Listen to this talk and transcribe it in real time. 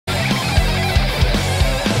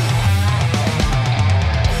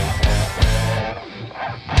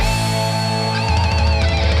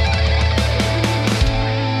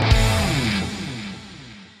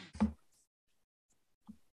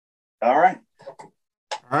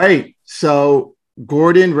All right. So,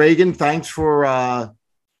 Gordon, Reagan, thanks for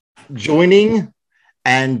joining.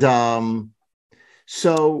 And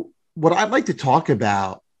so, what I'd like to talk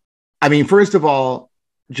about, I mean, first of all,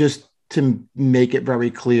 just to make it very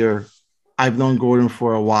clear, I've known Gordon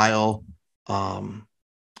for a while. Um,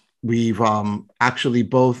 we've actually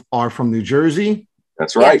both are from New Jersey.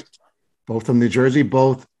 That's right. Both from New Jersey,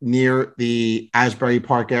 both near the Asbury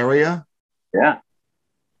Park area. Yeah.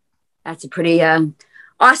 That's a pretty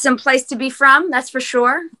awesome place to be from. That's for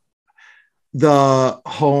sure. The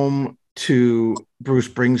home to Bruce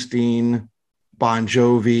Springsteen, Bon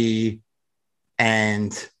Jovi,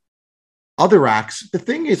 and other acts. The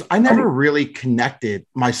thing is, I never really connected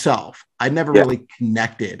myself. I never really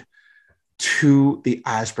connected to the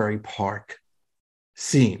Asbury Park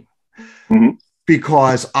scene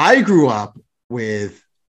because I grew up with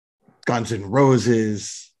Guns N'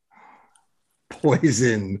 Roses,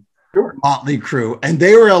 Poison, Motley Crue, and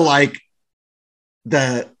they were like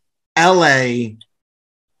the LA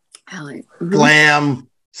glam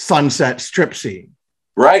sunset strip scene.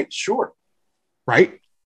 Right, sure. Right?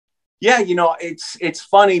 Yeah, you know, it's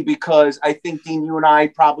funny because I think, Dean, you and I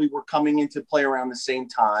probably were coming into play around the same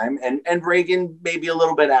time, and Reagan maybe a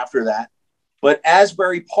little bit after that. But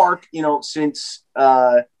Asbury Park, you know, since,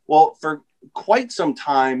 for quite some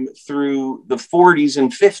time through the 40s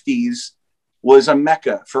and 50s was a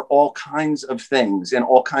mecca for all kinds of things and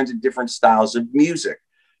all kinds of different styles of music.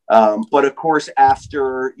 But of course,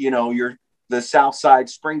 after, you know, the South Side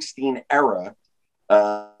Springsteen era,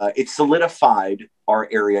 it solidified our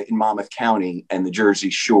area in Monmouth County and the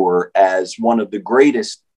Jersey Shore as one of the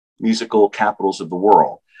greatest musical capitals of the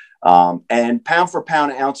world. And pound for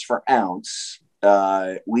pound, ounce for ounce,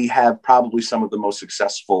 we have probably some of the most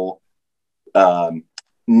successful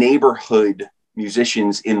neighborhood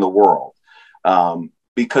musicians in the world.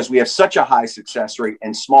 Because we have such a high success rate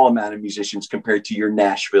and small amount of musicians compared to your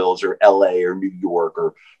Nashville's or LA or New York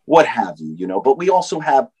or what have you, you know, but we also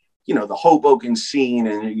have, you know, the Hoboken scene,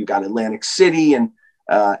 and you got Atlantic City, and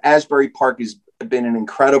Asbury Park has been an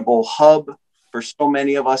incredible hub for so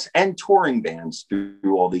many of us and touring bands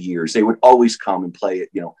through all the years. They would always come and play at,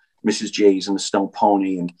 you know, Mrs. J's and the Stone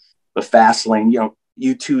Pony and the Fast Lane. You know,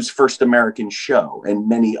 U2's first American show and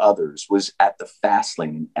many others was at the Fast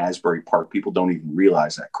Lane in Asbury Park. People don't even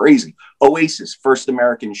realize that. Crazy. Oasis first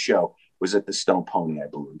American show was at the Stone Pony, I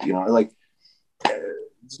believe. You know, like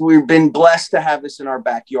we've been blessed to have this in our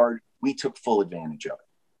backyard. We took full advantage of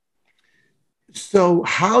it. So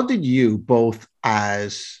how did you both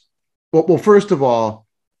well, first of all,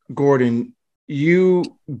 Gordon, you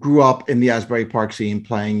grew up in the Asbury Park scene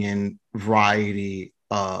playing in variety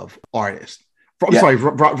of artists.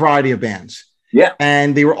 Variety of bands. Yeah.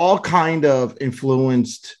 And they were all kind of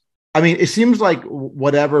influenced. I mean, it seems like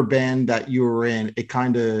whatever band that you were in, it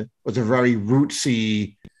kind of was a very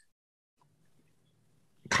rootsy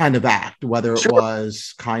kind of act, whether it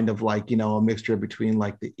was kind of like, you know, a mixture between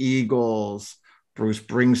like the Eagles, Bruce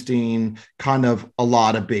Springsteen, kind of a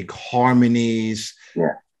lot of big harmonies.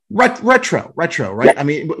 Yeah. Retro, right? Yeah. I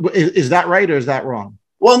mean, is that right or is that wrong?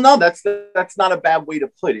 Well, no, that's not a bad way to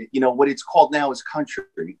put it. You know, what it's called now is country.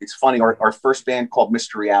 It's funny. Our first band called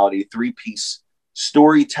Mr. Reality, 3-piece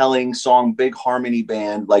storytelling song, big harmony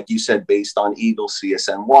band, like you said, based on Eagles,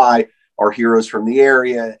 CSNY, our heroes from the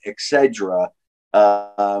area, etc.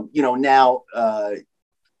 You know, now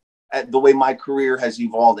the way my career has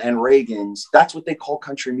evolved and Reagan's, that's what they call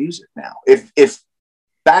country music now. If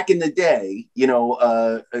back in the day, you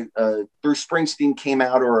know, Bruce Springsteen came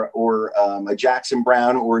out or a Jackson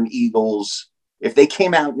Brown or an Eagles, if they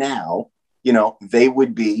came out now, you know, they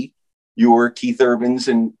would be your Keith Urban's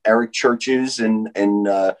and Eric Church's and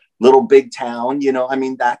Little Big Town. You know, I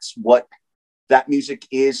mean, that's what that music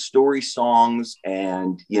is, story songs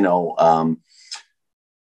and, you know,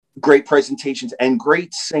 great presentations and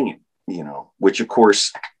great singing, you know, which of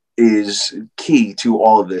course is key to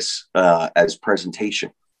all of this as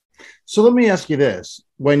presentation. So let me ask you this.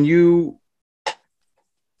 When you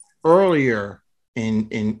earlier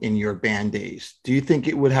in your band days, do you think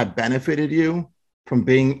it would have benefited you from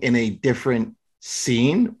being in a different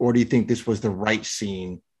scene, or do you think this was the right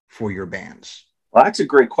scene for your bands? Well, that's a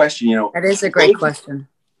great question. You know, that is a great question.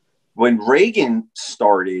 When Reagan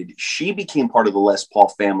started, she became part of the Les Paul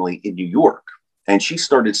family in New York, and she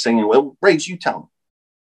started singing. Well, Reagan, you tell me.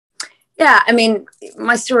 Yeah, I mean,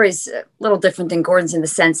 my story is a little different than Gordon's in the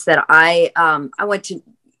sense that I went to,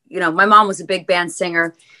 you know, my mom was a big band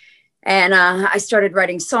singer, and I started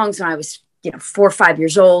writing songs when I was, you know, 4 or 5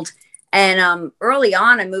 years old. And early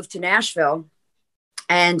on, I moved to Nashville,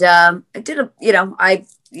 and I did I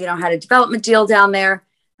had a development deal down there.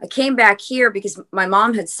 I came back here because my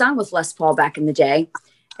mom had sung with Les Paul back in the day.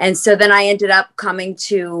 And so then I ended up coming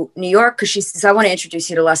to New York because she says, I want to introduce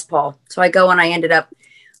you to Les Paul. So I go and I ended up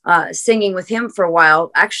singing with him for a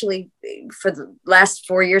while. Actually, for the last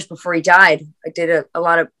 4 years before he died, I did a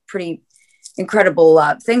lot of pretty incredible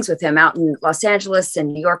things with him out in Los Angeles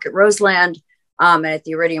and New York at Roseland and at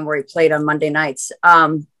the Iridium where he played on Monday nights.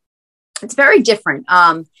 It's very different.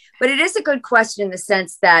 But it is a good question in the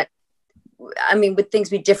sense that, I mean, would things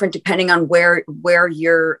be different depending on where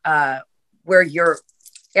your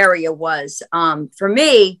area was? For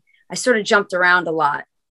me, I sort of jumped around a lot.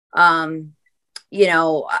 You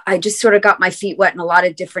know, I just sort of got my feet wet in a lot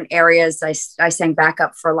of different areas. I sang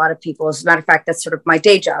backup for a lot of people. As a matter of fact, that's sort of my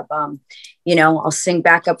day job. You know, I'll sing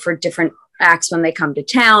backup for different acts when they come to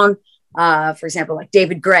town. For example, like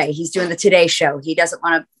David Gray, he's doing the Today Show. He doesn't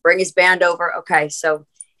want to bring his band over. Okay. So,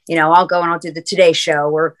 you know, I'll go and I'll do the Today Show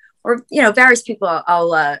or, you know, various people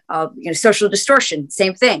I'll you know, Social Distortion,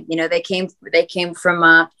 same thing. You know, they came from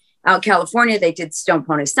out in California. They did Stone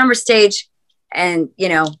Pony Summer Stage and, you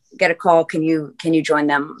know, get a call. Can you join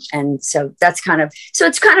them? And so that's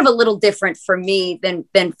it's kind of a little different for me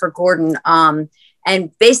than for Gordon.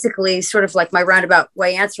 And basically sort of like my roundabout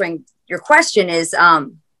way answering your question is,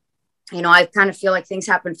 you know, I kind of feel like things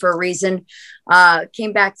happen for a reason.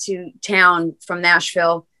 Came back to town from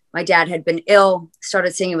Nashville. My dad had been ill,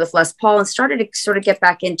 started singing with Les Paul and started to sort of get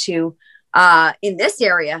back into, in this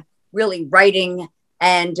area, really writing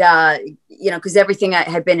and, you know, because everything I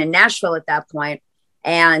had been in Nashville at that point.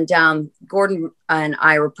 And Gordon and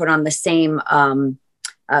I were put on the same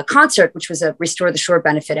concert, which was a Restore the Shore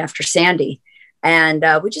benefit after Sandy. And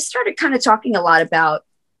we just started kind of talking a lot about,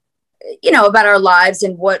 you know, about our lives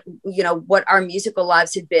and what our musical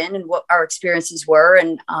lives had been and what our experiences were.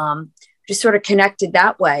 And just sort of connected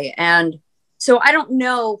that way. And so I don't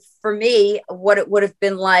know for me what it would have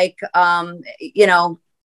been like, you know,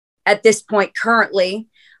 at this point currently,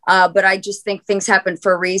 but I just think things happen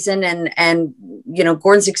for a reason. And, you know,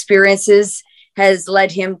 Gordon's experiences has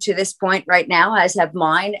led him to this point right now, as have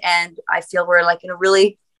mine. And I feel we're like in a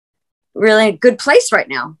really, really good place right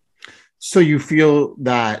now. So you feel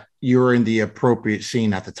that you're in the appropriate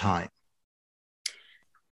scene at the time?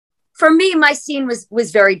 For me, my scene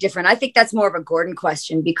was very different. I think that's more of a Gordon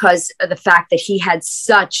question because of the fact that he had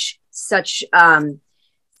such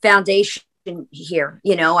foundation here.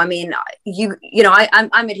 You know, I mean, you know,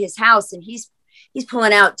 I'm at his house and he's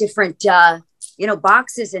pulling out different you know,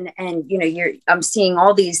 boxes and you know, I'm seeing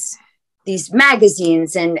all these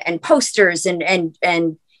magazines and posters and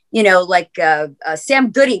you know, like Sam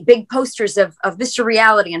Goody, big posters of Mr.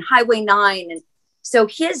 Reality and Highway 9 and. So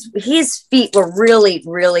his feet were really,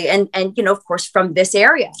 really, and you know, of course, from this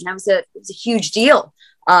area, and it was a huge deal.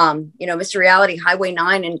 You know, Mr. Reality, Highway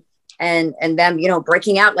 9, and them, you know,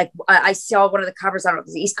 breaking out. Like I saw one of the covers, I don't know, it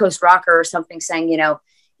was the East Coast Rocker or something, saying, you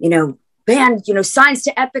know, band, you know, signs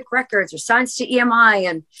to Epic Records or signs to EMI,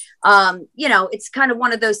 and you know, it's kind of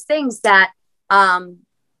one of those things that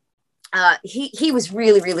he was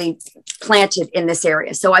really, really planted in this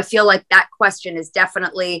area. So I feel like that question is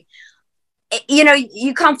definitely. You know,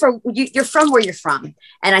 you're from where you're from.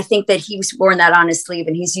 And I think that he's worn that on his sleeve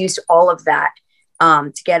and he's used all of that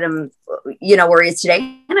to get him, you know, where he is today.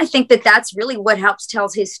 And I think that that's really what helps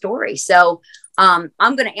tells his story. So I'm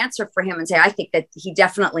going to answer for him and say, I think that he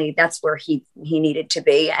definitely, that's where he needed to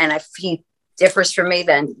be. And if he differs from me,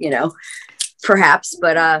 then, you know, perhaps,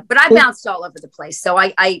 but I bounced all over the place. So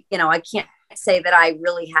I you know, I can't say that I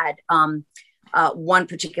really had, one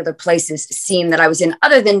particular place's scene that I was in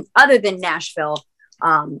other than Nashville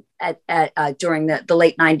during the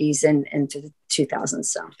late 90s and into the 2000s.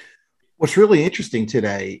 So what's really interesting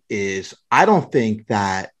today is I don't think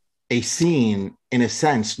that a scene in a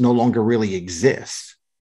sense no longer really exists,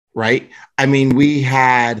 right? I mean, we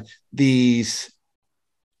had these,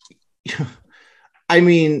 I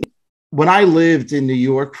mean, when I lived in New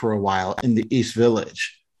York for a while in the East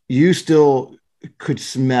Village, you still could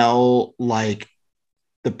smell like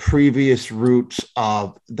the previous roots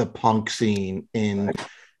of the punk scene in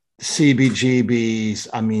CBGBs.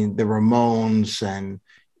 I mean, the Ramones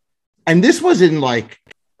and this was in like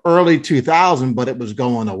early 2000, but it was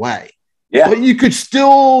going away. Yeah. But you could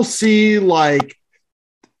still see like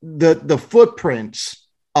the footprints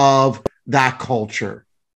of that culture.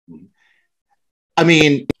 I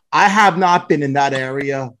mean, I have not been in that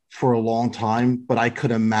area for a long time, but I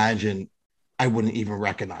could imagine I wouldn't even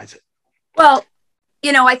recognize it. Well,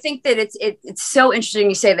 you know, I think that it's so interesting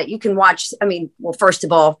you say that you can watch. I mean, well, first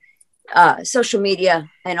of all, social media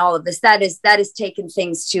and all of this, that is taken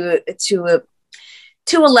things to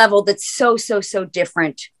a level that's so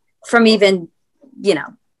different from even, you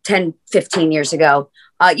know, 10, 15 years ago.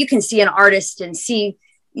 You can see an artist and see,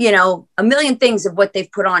 you know, a million things of what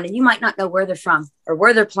they've put on, and you might not know where they're from or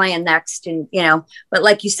where they're playing next. And, you know, but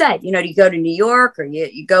like you said, you know, you go to New York or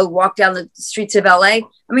you go walk down the streets of LA. I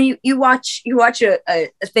mean, you watch a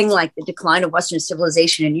thing like The Decline of Western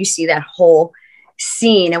Civilization, and you see that whole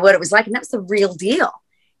scene and what it was like. And that was the real deal,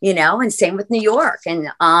 you know, and same with New York.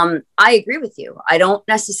 And I agree with you. I don't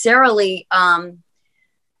necessarily,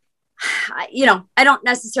 you know, I don't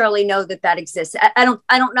necessarily know that exists. I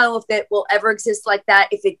don't know if it will ever exist like that.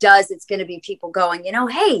 If it does, it's going to be people going, you know,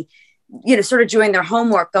 hey, you know, sort of doing their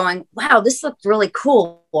homework going, wow, this looked really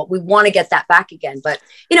cool. Well, we want to get that back again. But,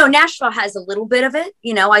 you know, Nashville has a little bit of it.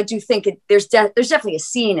 You know, I do think there's definitely a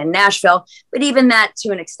scene in Nashville, but even that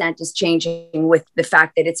to an extent is changing with the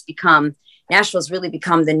fact that Nashville's really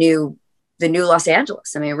become the new Los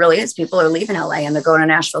Angeles. I mean, it really is. People are leaving LA and they're going to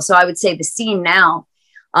Nashville. So I would say the scene now,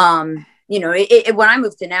 you know, when I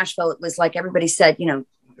moved to Nashville, it was like everybody said, you know,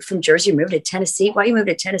 from Jersey, you moved to Tennessee. Why you moved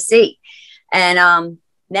to Tennessee? And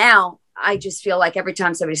now I just feel like every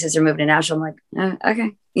time somebody says they're moving to Nashville, I'm like,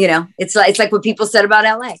 okay, you know, it's like what people said about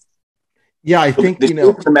LA. Yeah, I think, you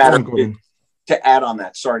know, to add on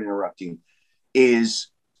that, sorry to interrupt you, is,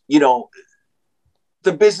 you know,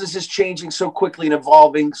 the business is changing so quickly and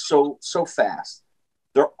evolving so fast.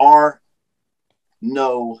 There are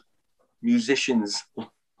no musicians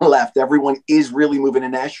left. Everyone is really moving to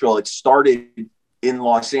Nashville. It started in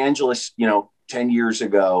Los Angeles, you know, 10 years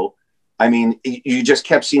ago. I mean, you just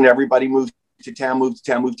kept seeing everybody move to town, move to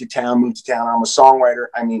town, move to town, move to town. I'm a songwriter.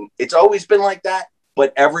 I mean, it's always been like that,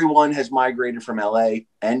 but everyone has migrated from LA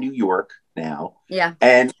and New York now. Yeah.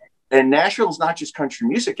 And Nashville's not just country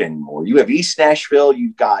music anymore. You have East Nashville.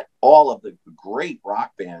 You've got all of the great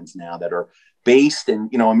rock bands now that are based in,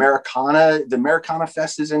 you know, Americana. The Americana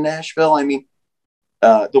Fest is in Nashville. I mean,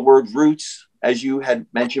 the word roots, as you had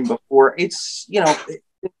mentioned before, it's, you know, it's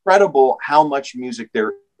incredible how much music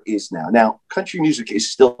there is now. Now, country music is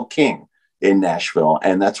still king in Nashville,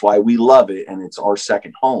 and that's why we love it, and it's our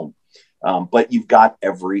second home. But you've got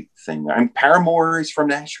everything. I mean, Paramore is from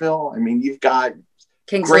Nashville. I mean, you've got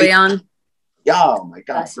Kings Leon. Yeah, oh my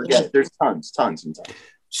God, forget it. There's tons and tons.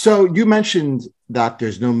 So you mentioned that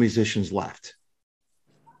there's no musicians left,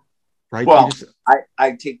 right? Well,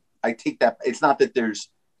 I take that. It's not that there's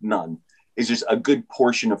none. It's just a good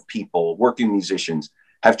portion of people, working musicians,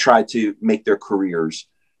 have tried to make their careers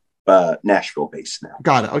Nashville based now.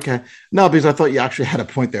 Got it. Okay. No, because I thought you actually had a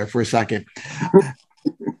point there for a second.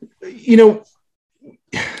 You know,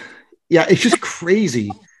 yeah, it's just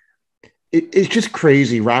crazy. It's just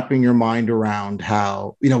crazy wrapping your mind around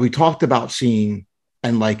how, you know, we talked about scene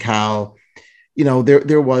and like how, you know,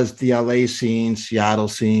 there was the LA scene, Seattle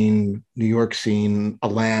scene, New York scene,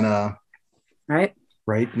 Atlanta, right,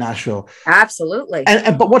 Nashville, absolutely.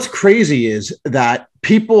 And but what's crazy is that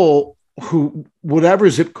people who, whatever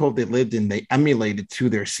zip code they lived in, they emulated to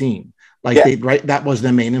their scene, like that was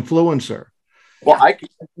their main influencer. Well, I can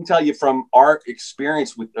tell you from our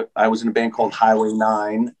experience with, I was in a band called Highway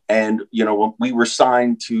 9, and, you know, when we were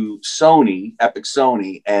signed to Sony, Epic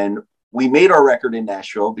Sony, and we made our record in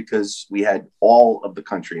Nashville because we had all of the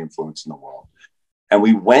country influence in the world. And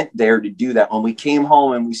we went there to do that. When we came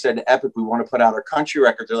home and we said to Epic, we want to put out our country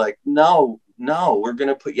record, they're like, no, we're going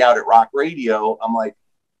to put you out at Rock Radio. I'm like,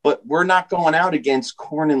 but we're not going out against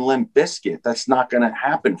Korn and Limp Bizkit. That's not going to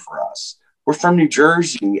happen for us. We're from New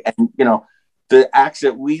Jersey, and, you know, the acts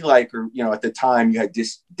that we like, or, you know, at the time you had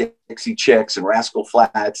Dixie Chicks and Rascal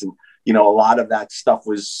Flatts, and, you know, a lot of that stuff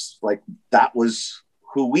was like, that was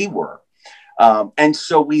who we were. And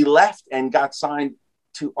so we left and got signed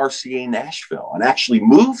to RCA Nashville and actually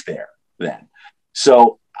moved there then.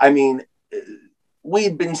 So, I mean,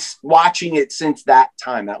 we've been watching it since that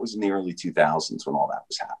time. That was in the early 2000s when all that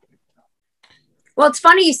was happening. Well, it's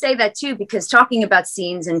funny you say that too, because talking about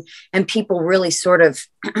scenes and people really sort of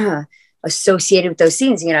associated with those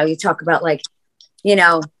scenes, you know, you talk about like, you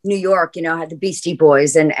know, New York, you know, had the Beastie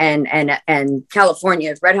Boys, and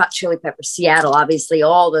California, Red Hot Chili Peppers, Seattle, obviously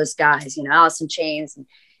all those guys, you know, Alice in Chains, and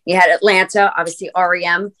you had Atlanta, obviously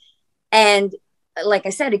REM. And like I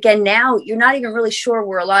said, again, now you're not even really sure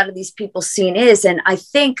where a lot of these people's scene is. And I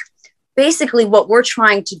think basically what we're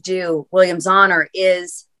trying to do, Williams Honor,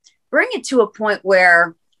 is bring it to a point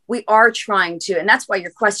where we are trying to, and that's why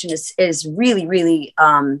your question is really, really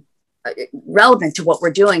relevant to what we're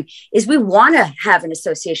doing, is we want to have an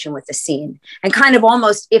association with the scene, and kind of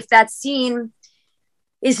almost, if that scene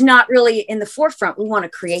is not really in the forefront, we want to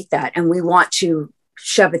create that, and we want to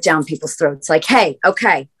shove it down people's throats. Like, hey,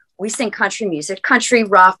 okay, we sing country music, country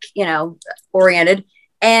rock, you know, oriented,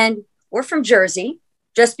 and we're from Jersey.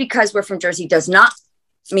 Just because we're from Jersey does not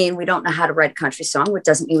mean we don't know how to write a country song. It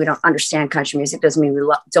doesn't mean we don't understand country music. Doesn't mean we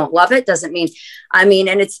don't love it. Doesn't mean,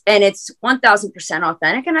 and it's 1000%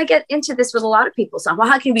 authentic. And I get into this with a lot of people. So, well,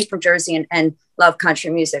 how can you be from Jersey and love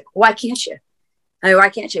country music? Why can't you? Why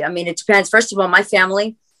can't you? I mean, it depends. First of all, my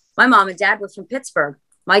family, my mom and dad were from Pittsburgh.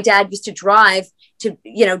 My dad used to drive to,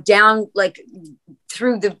 down like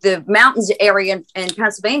through the mountains area in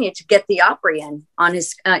Pennsylvania to get the Opry in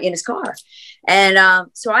his car. And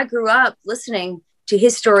so I grew up listening to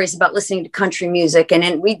his stories about listening to country music. And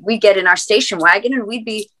then we get in our station wagon and we'd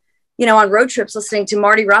be, on road trips listening to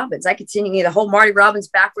Marty Robbins. I could sing you the whole Marty Robbins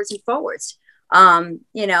backwards and forwards.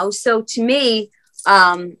 So to me,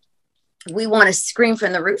 we want to scream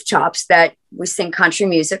from the rooftops that we sing country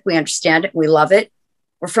music. We understand it. We love it.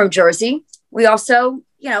 We're from Jersey. We also,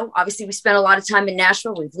 obviously we spent a lot of time in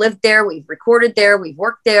Nashville. We've lived there. We've recorded there. We've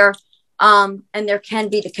worked there. And there can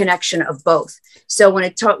be the connection of both. So when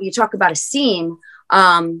you talk about a scene,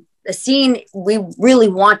 we really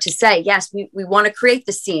want to say, yes, we want to create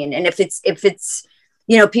the scene. And if it's,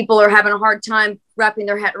 people are having a hard time wrapping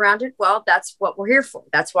their head around it, well, that's what we're here for.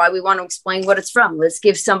 That's why we want to explain what it's from. Let's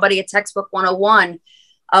give somebody a textbook 101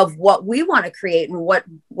 of what we want to create and what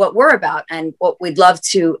we're about and what we'd love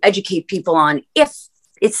to educate people on if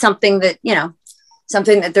it's something that,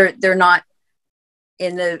 they're not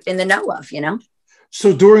in the know of,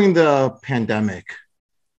 So during the pandemic,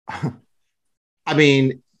 I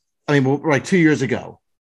mean, like 2 years ago,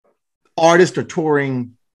 artists are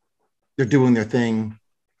touring, they're doing their thing.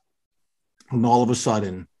 And all of a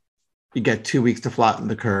sudden you get 2 weeks to flatten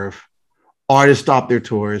the curve. Artists stop their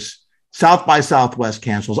tours. South by Southwest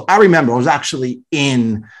cancels. I remember I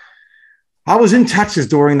was in Texas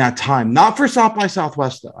during that time, not for South by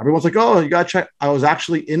Southwest though. Everyone's like, oh, you got to check. I was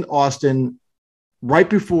actually in Austin right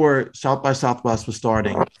before South by Southwest was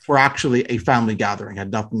starting for actually a family gathering.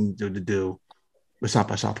 Had nothing to do with South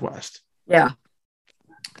by Southwest. Yeah.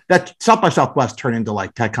 That South by Southwest turned into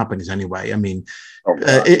like tech companies anyway. I mean,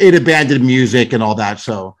 it abandoned music and all that.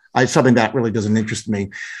 So it's something that really doesn't interest me.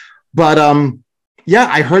 But yeah,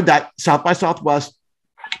 I heard that South by Southwest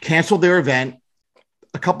canceled their event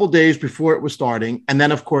a couple of days before it was starting. And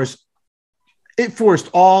then, of course, it forced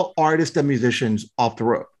all artists and musicians off the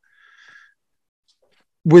road.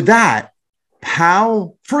 With that,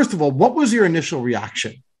 first of all, what was your initial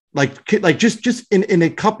reaction? Like just in a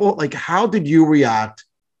couple, like, how did you react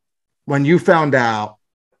when you found out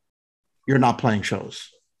you're not playing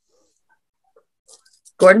shows?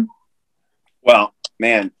 Gordon? Well,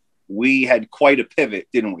 man, we had quite a pivot,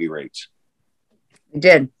 didn't we, Rach? We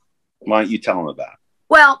did. Why don't you tell them about it?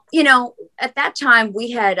 Well, at that time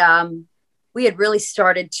we had really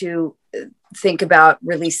started to think about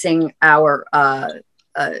releasing our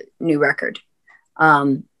new record.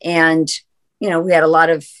 And, we had a lot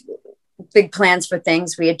of big plans for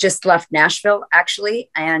things. We had just left Nashville actually.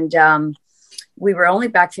 And we were only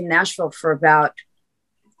back from Nashville for about,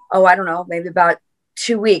 maybe about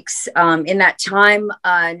 2 weeks. In that time,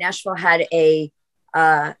 Nashville had a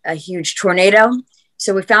huge tornado.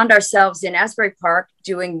 So we found ourselves in Asbury Park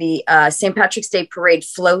doing the St. Patrick's Day parade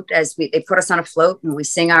float they put us on a float and we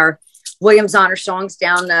sing our Williams Honor songs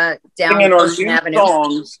down Cookman Avenue.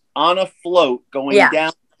 Songs on a float going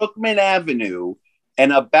down Cookman Avenue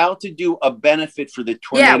and about to do a benefit for the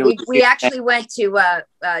tornado. Yeah, we actually went to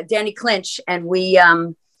Danny Clinch and we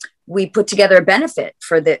put together a benefit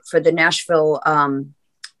for the Nashville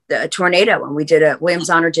the tornado, and we did Williams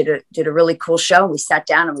Honor did a really cool show. We sat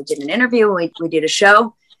down and we did an interview. And we did a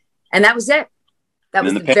show, and that was it. That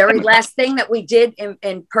was the very last thing that we did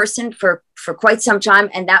in person for quite some time.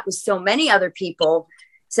 And that was so many other people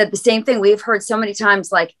said the same thing. We've heard so many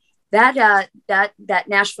times like that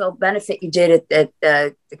Nashville benefit you did at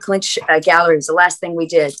the Clinch Gallery was the last thing we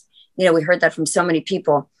did. We heard that from so many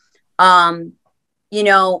people.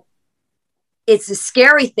 It's a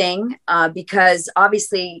scary thing because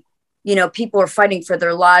obviously, people are fighting for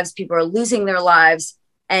their lives. People are losing their lives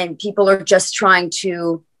and people are just trying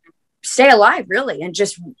to stay alive really. And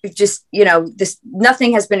just,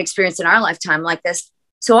 nothing has been experienced in our lifetime like this.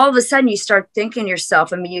 So all of a sudden you start thinking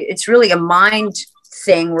yourself, it's really a mind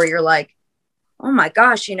thing where you're like, oh my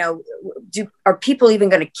gosh, are people even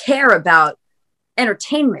going to care about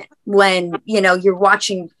entertainment when, you're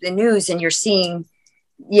watching the news and you're seeing,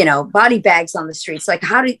 body bags on the streets? Like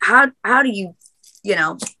how do you,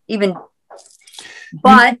 even,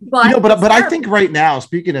 but I think right now,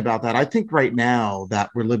 speaking about that, I think right now that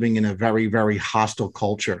we're living in a very, very hostile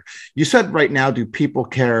culture. You said right now, do people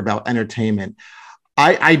care about entertainment?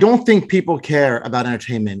 I don't think people care about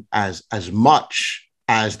entertainment as much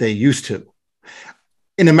as they used to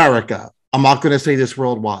in America. I'm not going to say this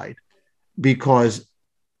worldwide because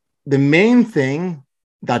the main thing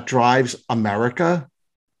that drives America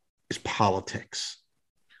is politics.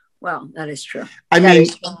 Well, that is true. I mean,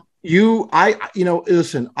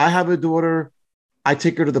 listen, I have a daughter. I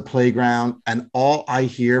take her to the playground, and all I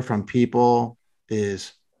hear from people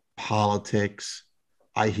is politics.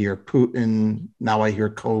 I hear Putin. Now I hear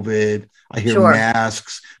COVID. I hear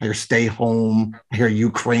masks. I hear stay home. I hear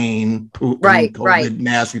Ukraine, Putin, COVID,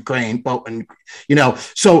 mask, Ukraine, Putin.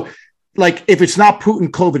 So like, if it's not Putin,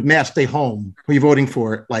 COVID, mask, stay home, who are you voting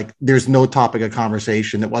for? Like, there's no topic of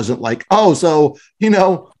conversation. It wasn't like, oh, so, did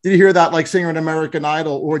you hear that like singer in American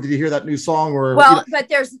Idol, or did you hear that new song? Or but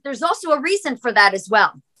there's also a reason for that as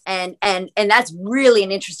well. And that's really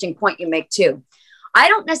an interesting point you make too. I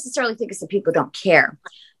don't necessarily think it's that people don't care.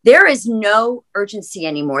 There is no urgency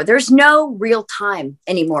anymore. There's no real time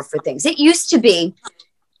anymore for things. It used to be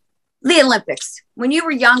the Olympics. When you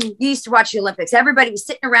were young, you used to watch the Olympics. Everybody was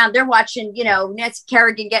sitting around. They're watching, Nancy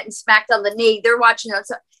Kerrigan getting smacked on the knee. They're watching it.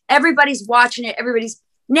 So everybody's watching it.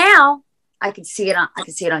 Now I can see it on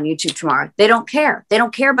YouTube tomorrow. They don't care. They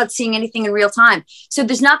don't care about seeing anything in real time. So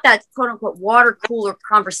there's not that quote unquote water cooler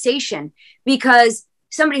conversation because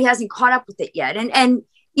somebody hasn't caught up with it yet. And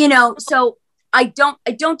so I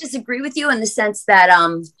don't disagree with you in the sense that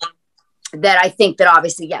that I think that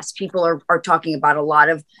obviously, yes, people are talking about a lot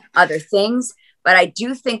of other things, but I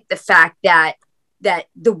do think the fact that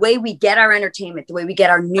the way we get our entertainment, the way we get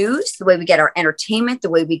our news, the way we get our entertainment, the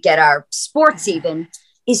way we get our sports even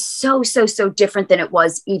is so different than it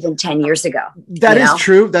was even 10 years ago. That is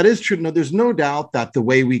true. That is true. No, there's no doubt that the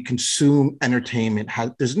way we consume entertainment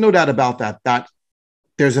there's no doubt about that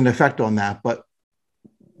there's an effect on that. But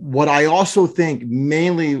what I also think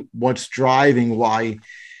mainly what's driving why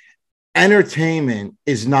entertainment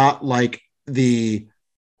is not like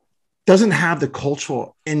doesn't have the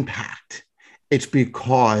cultural impact. It's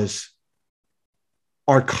because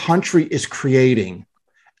our country is creating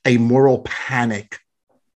a moral panic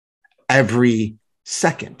every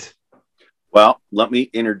second. Well, let me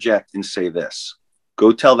interject and say this.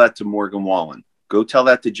 Go tell that to Morgan Wallen. Go tell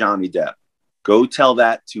that to Johnny Depp. Go tell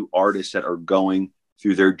that to artists that are going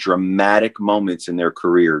through their dramatic moments in their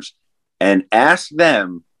careers and ask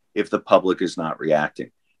them if the public is not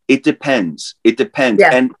reacting. It depends.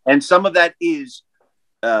 Yeah. And some of that is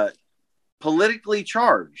politically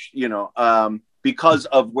charged, because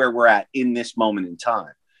of where we're at in this moment in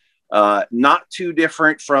time. Not too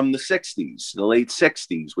different from the 60s, the late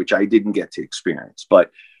 60s, which I didn't get to experience.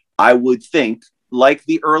 But I would think, like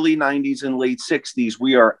the early 90s and late 60s,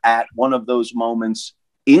 we are at one of those moments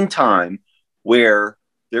in time where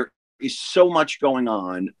there is so much going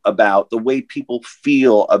on about the way people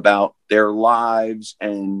feel about their lives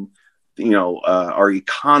and, our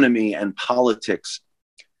economy and politics.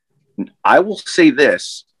 I will say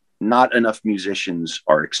this, not enough musicians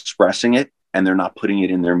are expressing it, and they're not putting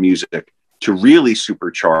it in their music to really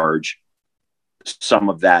supercharge some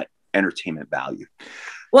of that entertainment value.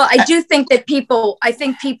 Well, I do think that people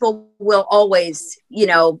will always,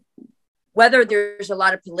 whether there's a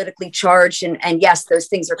lot of politically charged and yes, those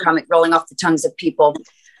things are rolling off the tongues of people.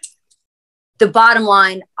 The bottom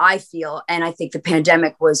line, I feel, and I think the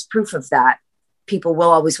pandemic was proof of that, people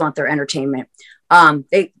will always want their entertainment.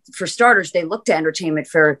 For starters, they look to entertainment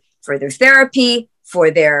for their therapy, for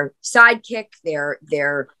their sidekick,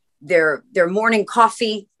 their morning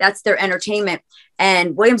coffee. That's their entertainment.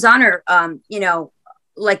 And Williams Honor,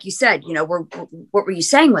 like you said, what were you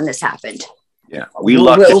saying when this happened? Yeah, we're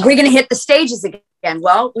going to hit the stages again.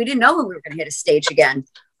 Well, we didn't know when we were going to hit a stage again.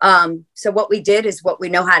 So what we did is what we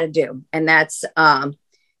know how to do. And that's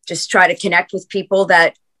just try to connect with people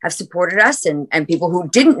that have supported us and people who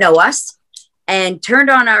didn't know us and turned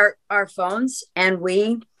on our phones and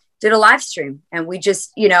we did a live stream and we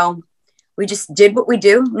just did what we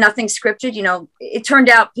do. Nothing scripted. It turned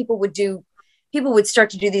out people would start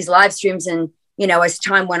to do these live streams and, as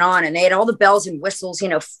time went on and they had all the bells and whistles,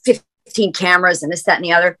 15 cameras and this, that, and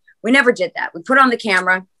the other. We never did that. We put on the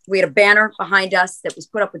camera. We had a banner behind us that was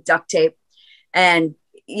put up with duct tape and,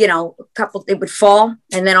 it would fall.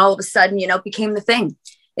 And then all of a sudden, it became the thing.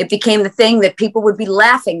 It became the thing that people would be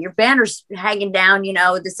laughing. Your banner's hanging down,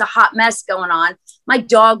 there's a hot mess going on. My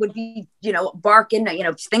dog would be, barking,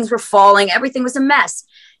 things were falling. Everything was a mess.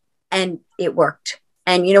 And it worked.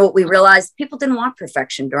 And what we realized? People didn't want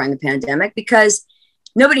perfection during the pandemic because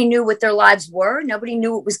nobody knew what their lives were. Nobody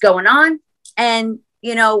knew what was going on. And,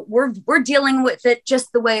 we're dealing with it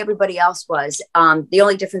just the way everybody else was. The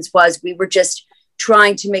only difference was we were just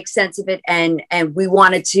trying to make sense of it. And we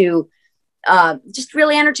wanted to just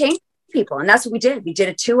really entertain people. And that's what we did. We did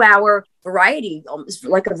a 2-hour variety, almost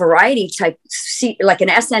like a variety type, like an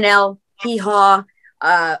SNL, hee-haw,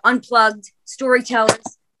 unplugged storytellers.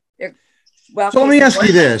 Well, so let me ask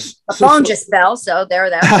you this. The phone just fell, so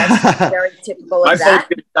that's very typical of my that. phone's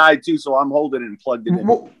gonna die too, so I'm holding it and plugged it in.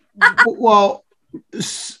 Well,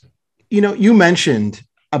 you mentioned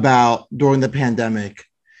about during the pandemic.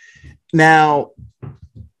 Now,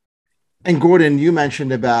 and Gordon, you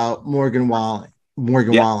mentioned about Morgan Wallen.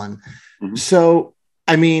 Mm-hmm. So,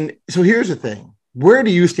 so here's the thing. Where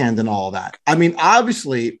do you stand in all that?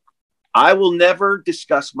 Obviously, I will never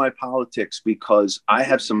discuss my politics because I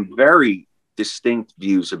have some very distinct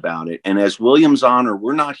views about it. And as William's honor,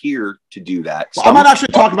 we're not here to do that. I'm not actually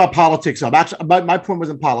talking about politics. My point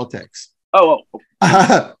wasn't politics. What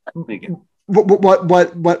I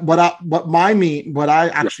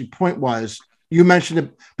actually point was, you mentioned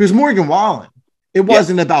it because Morgan Wallen, it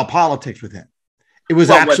wasn't about politics with him. It was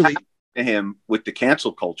actually to him with the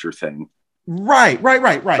cancel culture thing. Right. But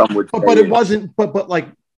it wasn't,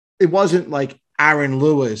 it wasn't like Aaron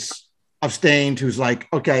Lewis of Stained, who's like,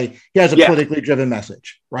 okay, he has a politically driven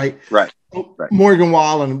message, right? Right. So Morgan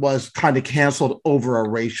Wallen was kind of canceled over a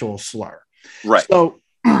racial slur. Right. So,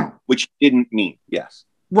 which didn't mean, yes.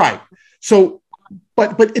 Right. So,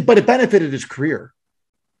 but it benefited his career.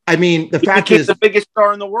 The fact is, the biggest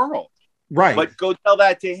star in the world. Right. But go tell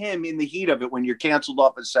that to him in the heat of it when you're canceled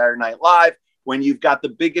off of Saturday Night Live, when you've got the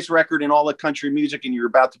biggest record in all of country music and you're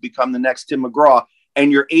about to become the next Tim McGraw,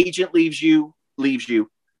 and your agent leaves you,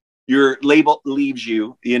 your label leaves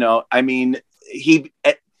you, the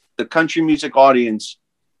country music audience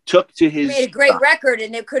took to his. He made a great record,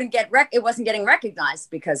 and it couldn't get it wasn't getting recognized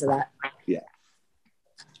because of that. Yeah.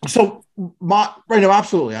 So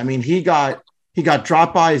absolutely. He got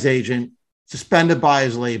dropped by his agent, suspended by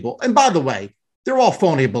his label, and by the way, they're all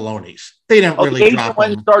phony balonies. They didn't really drop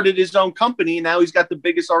him. He started his own company, and now he's got the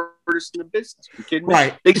biggest artist in the business. Are you kidding me?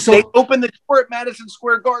 Right. They opened the tour at Madison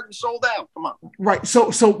Square Garden, sold out. Come on. Right. So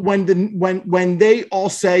when they all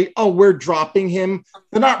say, "Oh, we're dropping him,"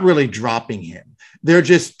 they're not really dropping him. They're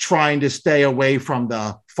just trying to stay away from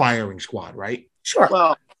the firing squad, right? Sure.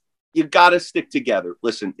 Well, you've got to stick together.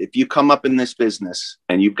 Listen, if you come up in this business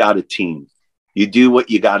and you've got a team, you do what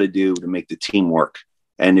you got to do to make the team work.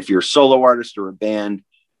 And if you're a solo artist or a band,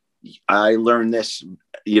 I learned this,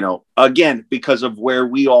 again, because of where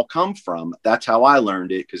we all come from. That's how I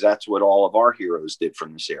learned it, because that's what all of our heroes did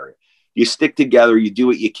from this area. You stick together, you do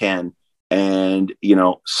what you can, and,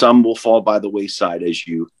 some will fall by the wayside as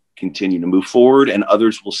you continue to move forward, and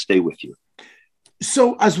others will stay with you.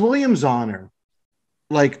 So as William's honor,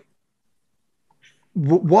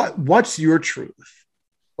 what's your truth?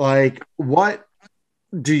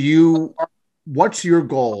 What's your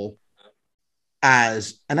goal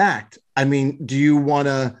as an act? Do you want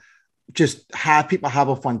to just have people have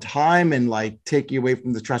a fun time and take you away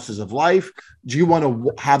from the stresses of life? Do you want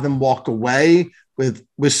to have them walk away with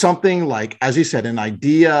something as you said, an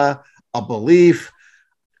idea, a belief?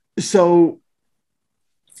 So,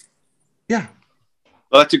 yeah.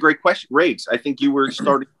 Well, that's a great question. Rags, I think you were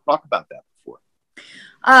starting to talk about that before.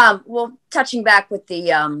 Well, touching back with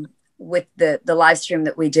the live stream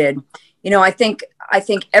that we did, I think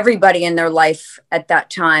everybody in their life at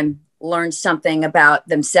that time learned something about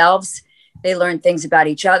themselves. They learned things about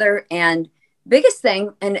each other. And biggest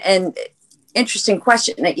thing and interesting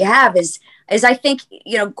question that you have is I think,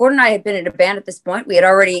 Gordon and I had been in a band at this point. We had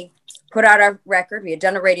already put out our record. We had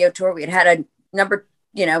done a radio tour. We had a number,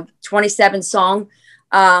 27 song.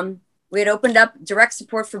 We had opened up direct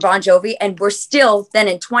support for Bon Jovi, and we're still then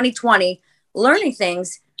in 2020 learning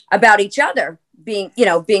things about each other being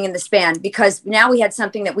in this band, because now we had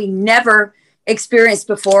something that we never experienced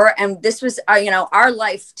before. And this was, our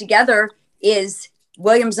life together is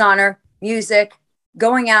William's honor, music,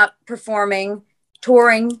 going out, performing,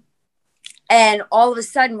 touring. And all of a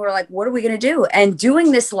sudden we're like, what are we going to do? And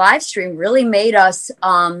doing this live stream really made us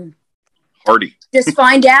hardy. Just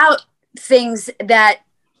find out things that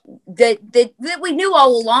we knew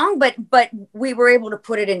all along, but we were able to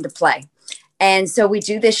put it into play. And so we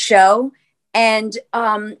do this show, and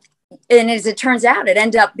as it turns out, it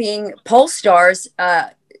ended up being Polestar's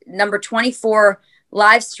number 24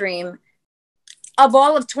 live stream of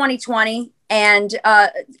all of 2020. And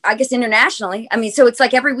I guess internationally, so it's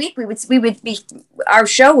like every week we would be, our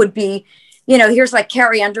show would be, here's like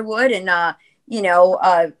Carrie Underwood and,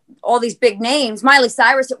 all these big names. Miley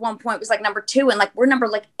Cyrus at one point was like number 2, and we're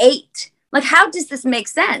number 8. How does this make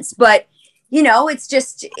sense? But, it's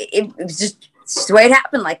just, it was just the way it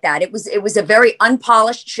happened like that. It was a very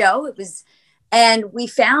unpolished show. And we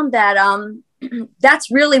found that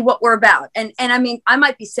that's really what we're about. And I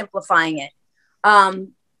might be simplifying it.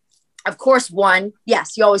 Of course,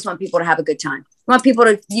 yes, you always want people to have a good time.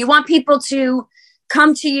 You want people to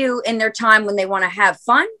come to you in their time when they want to have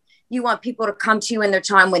fun. You want people to come to you in their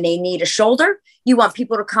time when they need a shoulder. You want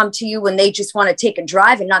people to come to you when they just want to take a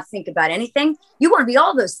drive and not think about anything. You want to be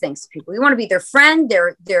all those things to people. You want to be their friend,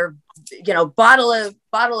 their bottle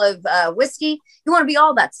of whiskey. You want to be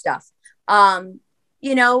all that stuff.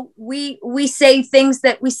 We say things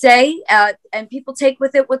that we say, and people take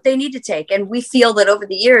with it what they need to take. And we feel that over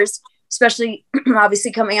the years, especially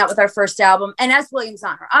obviously coming out with our first album, and as Williams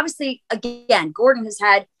on her, obviously, again, Gordon has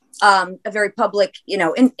had a very public,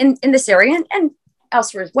 in this area and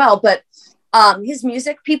elsewhere as well. But his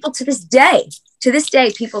music, people to this day,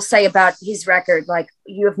 people say about his record, like,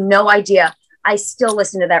 you have no idea. I still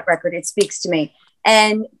listen to that record. It speaks to me.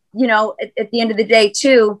 And, at the end of the day,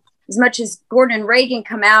 too, as much as Gordon and Reagan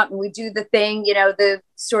come out and we do the thing, the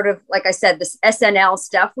sort of, like I said, this SNL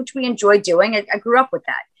stuff, which we enjoy doing. I grew up with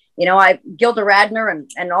that. Gilda Radner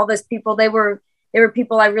and all those people, they were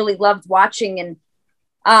people I really loved watching. And,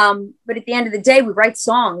 but at the end of the day, we write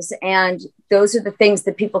songs, and those are the things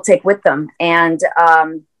that people take with them. And,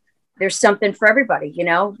 there's something for everybody,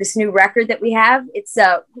 this new record that we have. It's,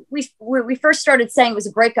 we first started saying it was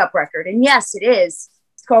a breakup record, and yes, it is.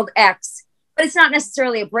 It's called X, but it's not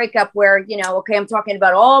necessarily a breakup where, okay, I'm talking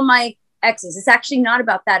about all my exes. It's actually not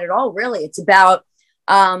about that at all. Really. It's about,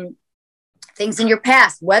 things in your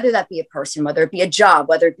past, whether that be a person, whether it be a job,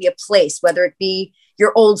 whether it be a place, whether it be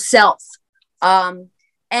your old self.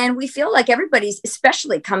 And we feel like everybody's,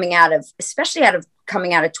 especially coming out of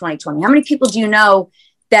 2020. How many people do you know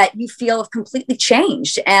that you feel have completely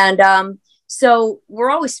changed? And so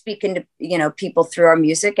we're always speaking to, people through our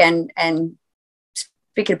music and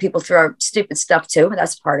speaking to people through our stupid stuff too.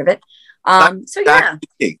 That's part of it.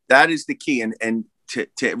 That is the key. And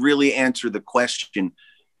to really answer the question,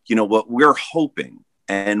 what we're hoping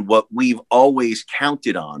and what we've always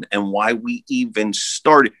counted on and why we even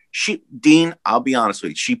started. Dean, I'll be honest with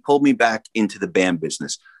you, she pulled me back into the band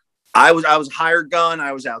business. I was a hired gun.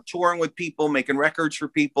 I was out touring with people, making records for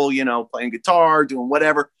people, playing guitar, doing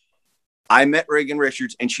whatever. I met Reagan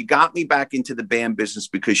Richards, and she got me back into the band business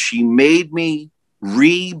because she made me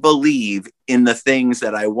re-believe in the things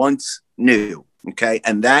that I once knew. Okay.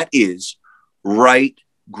 And that is write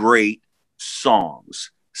great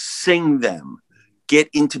songs, sing them, get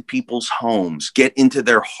into people's homes, get into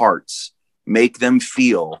their hearts, make them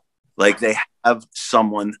feel like they have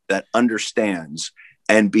someone that understands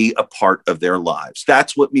and be a part of their lives.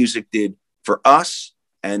 That's what music did for us.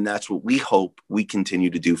 And that's what we hope we continue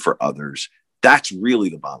to do for others. That's really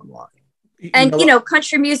the bottom line. And,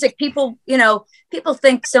 country music, people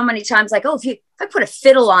think so many times like, oh, if I put a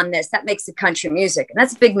fiddle on this, that makes it country music. And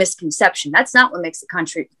that's a big misconception. That's not what makes a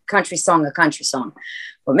country song a country song.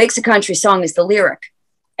 What makes a country song is the lyric.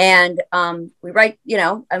 And we write,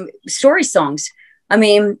 story songs.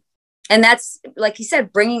 And that's, like you said,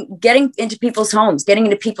 getting into people's homes, getting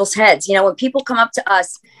into people's heads. When people come up to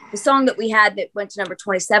us, the song that we had that went to number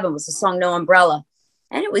 27 was the song No Umbrella.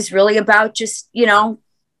 And it was really about just,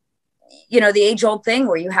 the age old thing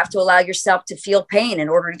where you have to allow yourself to feel pain in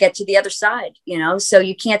order to get to the other side, so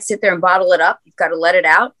you can't sit there and bottle it up. You've got to let it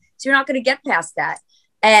out. So you're not going to get past that.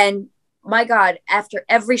 And my God, after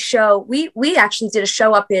every show, we actually did a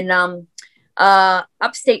show up in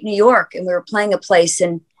upstate New York, and we were playing a place,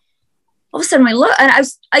 and all of a sudden we look, and I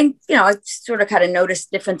sort of kind of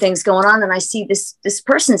noticed different things going on. And I see this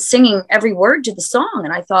person singing every word to the song.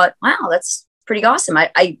 And I thought, wow, that's pretty awesome.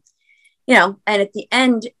 And at the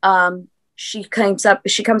end, she comes up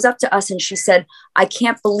to us and she said, I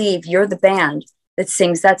can't believe you're the band that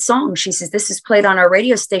sings that song. She says, this is played on our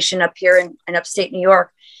radio station up here in upstate New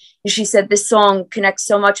York. And she said, this song connects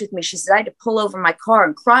so much with me. She says, I had to pull over my car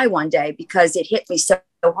and cry one day because it hit me so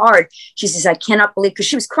hard. She says, I cannot believe, because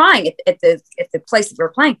she was crying at the place that we were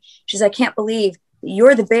playing. She says, I can't believe that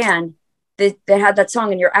you're the band that had that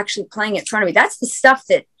song and you're actually playing it in front of me. That's the stuff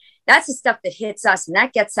that hits us, and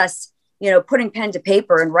that gets us, putting pen to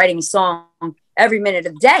paper and writing a song every minute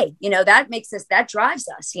of the day. That drives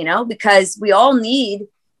us, because we all need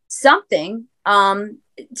something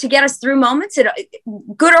to get us through moments,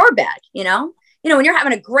 good or bad, when you're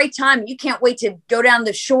having a great time, you can't wait to go down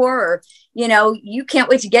the shore, or, you can't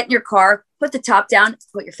wait to get in your car, put the top down,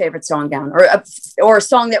 put your favorite song down, or a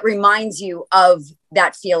song that reminds you of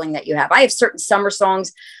that feeling that you have. I have certain summer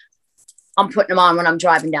songs. I'm putting them on when I'm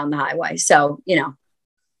driving down the highway. So,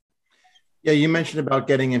 Yeah, you mentioned about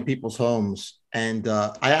getting in people's homes. And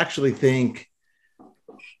I actually think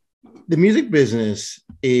the music business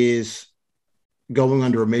is going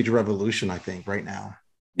under a major revolution, I think, right now.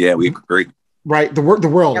 Yeah, we agree. Right. The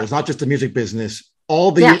world is not just the music business.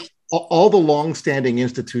 All the long-standing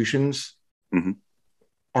institutions,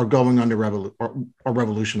 are going under are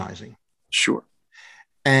revolutionizing. Sure.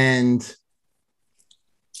 And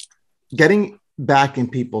getting back in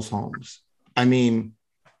people's homes. I mean,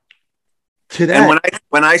 today. And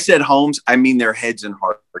when I said homes, I mean their heads and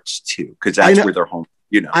hearts too, because that's where they're home.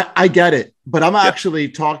 You know, I get it, but I'm actually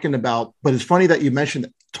talking about. But it's funny that you mentioned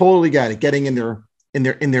it. Totally get it. Getting in their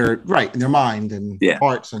mind and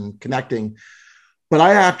hearts and connecting. But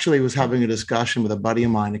I actually was having a discussion with a buddy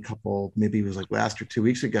of mine maybe it was like last or 2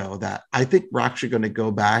 weeks ago, that I think we're actually going to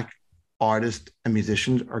go back. Artists and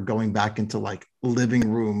musicians are going back into like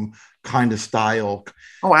living room kind of style.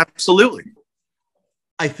 Oh, absolutely.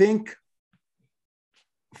 I think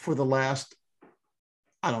for the last,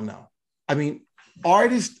 I don't know. I mean,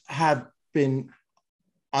 artists have been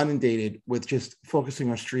inundated with just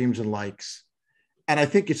focusing on streams and likes. And I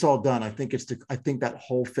think it's all done. I think that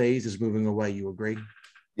whole phase is moving away. You agree?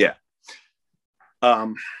 Yeah.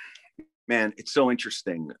 Man, it's so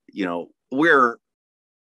interesting. You know, we're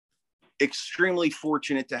extremely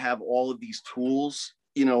fortunate to have all of these tools,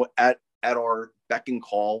 you know, at our beck and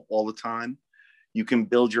call all the time. You can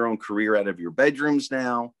build your own career out of your bedrooms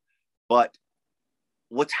now. But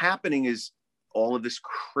what's happening is all of this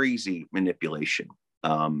crazy manipulation.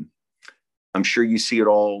 I'm sure you see it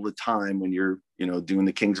all the time when you're, you know, doing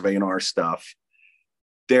the Kings of A&R stuff.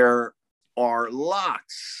 There are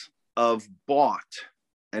lots of bought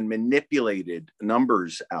and manipulated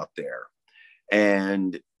numbers out there.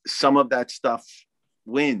 And some of that stuff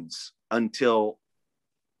wins until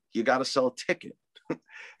you got to sell a ticket and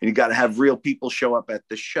you got to have real people show up at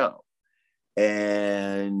the show.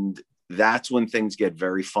 And that's when things get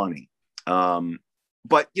very funny.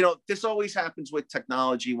 But, you know, this always happens with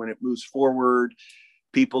technology. When it moves forward,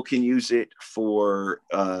 people can use it for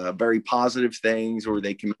very positive things, or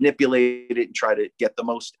they can manipulate it and try to get the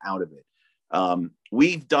most out of it.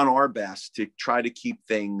 We've done our best to try to keep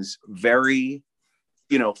things very,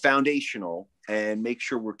 you know, foundational, and make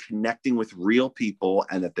sure we're connecting with real people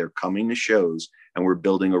and that they're coming to shows and we're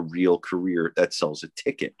building a real career that sells a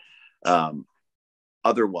ticket.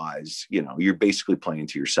 Otherwise, you know, you're basically playing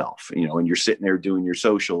to yourself, you know, and you're sitting there doing your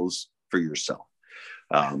socials for yourself.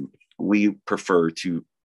 We prefer to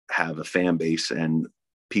have a fan base and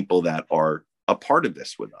people that are a part of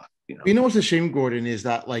this with us. You know what's a shame, Gordon, is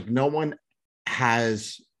that like there's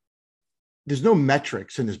no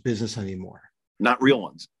metrics in this business anymore. Not real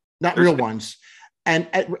ones. Real ones. And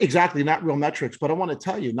exactly, not real metrics. But I want to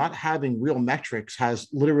tell you, not having real metrics has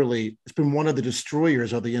literally, it's been one of the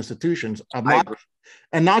destroyers of the institutions. And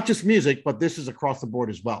not just music, but this is across the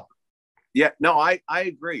board as well. Yeah, no, I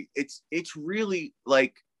agree. It's really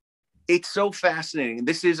like, it's so fascinating.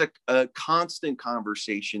 This is a constant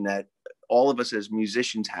conversation that all of us as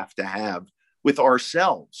musicians have to have with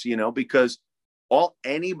ourselves, you know, because all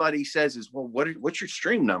anybody says is, well, what's your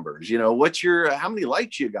stream numbers? You know, how many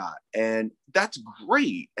likes you got? And that's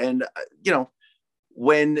great. And, you know,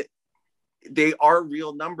 when they are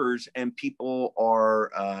real numbers and people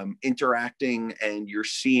are interacting and you're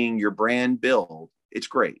seeing your brand build, it's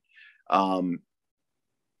great. And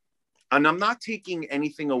I'm not taking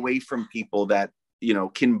anything away from people that, you know,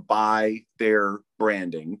 can buy their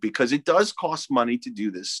branding, because it does cost money to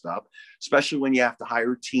do this stuff, especially when you have to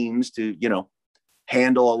hire teams to, you know,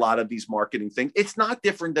 handle a lot of these marketing things. It's not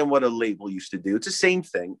different than what a label used to do. It's the same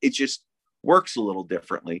thing. It just works a little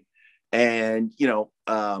differently. And, you know,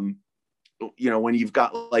 when you've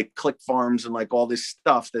got like click farms and like all this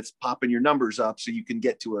stuff that's popping your numbers up so you can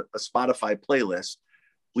get to a Spotify playlist,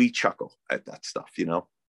 we chuckle at that stuff, you know?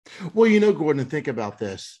 Well, you know, Gordon, think about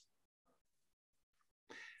this.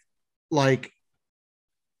 Like,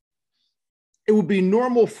 it would be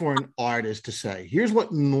normal for an artist to say, here's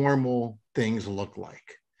what normal things look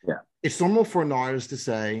like. Yeah. It's normal for an artist to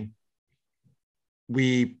say,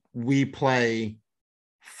 we play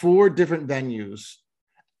 4 different venues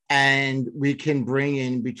and we can bring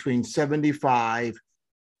in between 75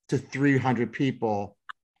 to 300 people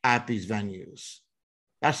at these venues.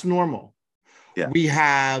 That's normal. Yeah. We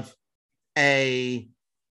have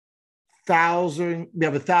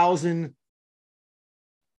 1,000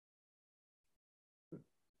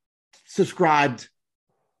 subscribed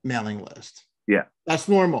mailing list. Yeah. That's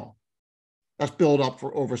normal. That's built up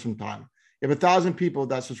for over some time. You have 1,000 people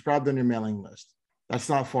that subscribed on your mailing list. That's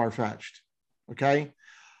not far-fetched. Okay.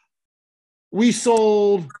 We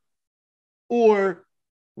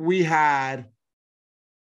had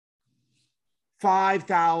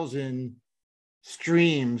 5,000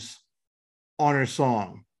 streams on our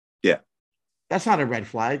song. Yeah. That's not a red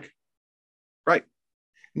flag. Right.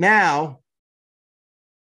 Now,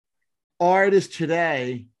 artists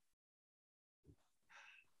today,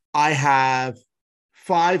 I have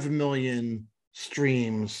 5 million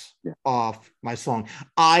streams off my song.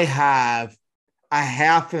 I have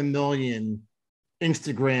 500,000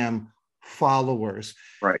 Instagram followers.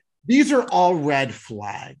 Right. These are all red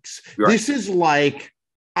flags. Right. This is like,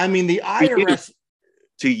 I mean, the IRS.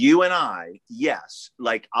 To you and I, yes.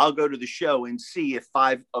 Like, I'll go to the show and see if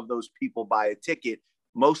 5 of those people buy a ticket.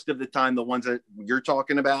 Most of the time, the ones that you're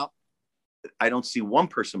talking about, I don't see one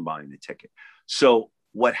person buying the ticket. So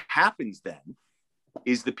what happens then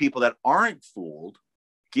is the people that aren't fooled,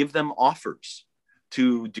 give them offers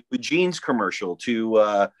to do a jeans commercial,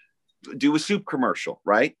 to do a soup commercial,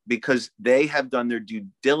 right? Because they have done their due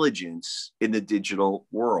diligence in the digital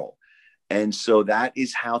world. And so that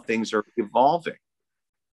is how things are evolving.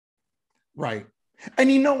 Right. And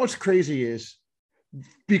you know what's crazy is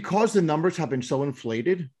because the numbers have been so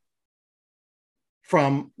inflated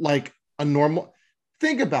from like a normal,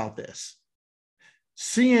 think about this.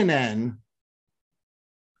 CNN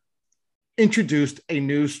introduced a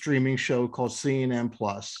new streaming show called CNN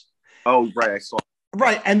Plus. Oh, right. I saw.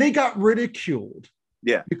 Right. And they got ridiculed.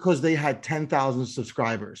 Yeah. Because they had 10,000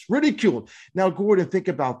 subscribers. Ridiculed. Now, Gordon, think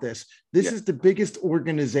about this. This is the biggest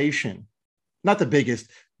organization, not the biggest,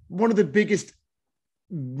 one of the biggest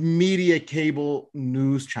media cable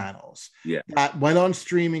news channels that went on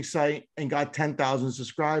streaming site and got 10,000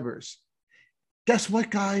 subscribers. Guess what,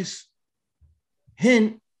 guys?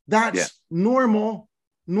 Hint, that's normal,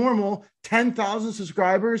 10,000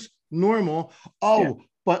 subscribers, normal.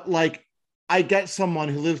 But like, I get someone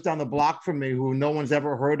who lives down the block from me who no one's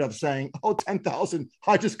ever heard of saying, 10,000,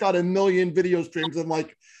 I just got 1 million video streams. I'm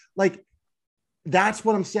like, that's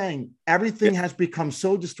what I'm saying. Everything has become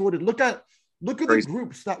so distorted. Look at the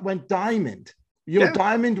groups that went diamond. You know,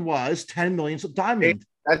 Diamond was 10 million. So Diamond.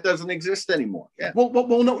 That doesn't exist anymore. Yeah.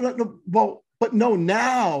 But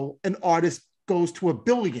now an artist goes to 1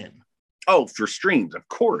 billion. Oh, for streams, of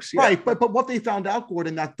course. Yeah. Right. But what they found out,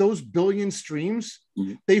 Gordon, that those billion streams,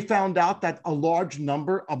 they found out that a large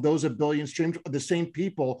number of those 1 billion streams are the same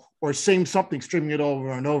people or same something streaming it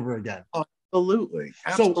over and over again. Absolutely.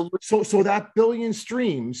 So that 1 billion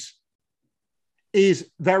streams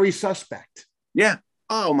is very suspect. Yeah.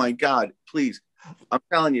 Oh my God. Please. I'm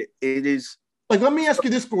telling you, it is. Like, let me ask you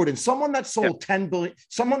this, Gordon. Someone that sold 10 billion,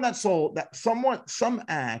 some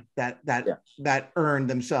act that earned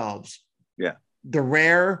themselves. Yeah. The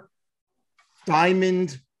rare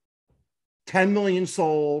diamond 10 million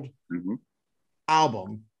sold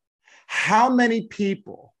album. How many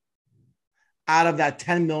people out of that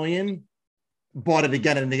 10 million bought it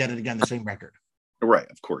again and again and again, the same record? Right.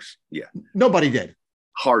 Of course. Yeah. Nobody did.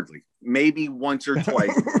 Hardly. Maybe once or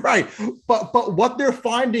twice. Right. But what they're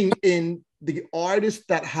finding in the artist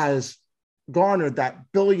that has garnered that 1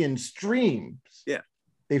 billion streams,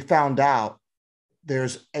 they found out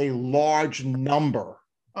there's a large number.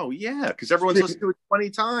 Oh, yeah, because everyone's listened to it 20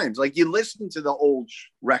 times. Like, you listen to the old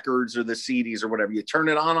records or the CDs or whatever, you turn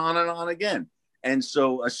it on and on again. And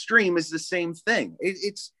so a stream is the same thing.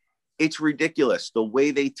 It's ridiculous. The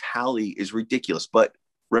way they tally is ridiculous. But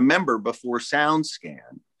remember, before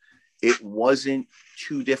SoundScan, it wasn't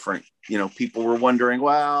too different. You know, people were wondering,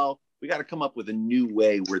 well, we got to come up with a new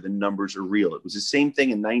way where the numbers are real. It was the same thing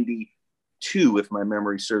in 92, if my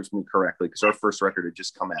memory serves me correctly, because our first record had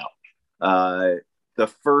just come out. The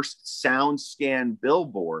first SoundScan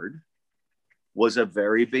billboard was a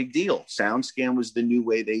very big deal. SoundScan was the new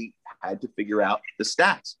way they had to figure out the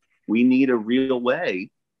stats. We need a real way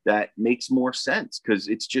that makes more sense, because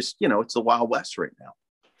it's just, it's the Wild West right now.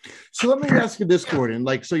 So let me ask you this, Gordon.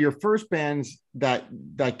 Like, so your first bands that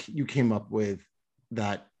you came up with,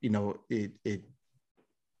 that you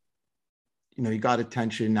got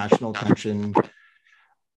attention, national attention.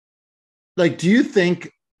 Like, do you think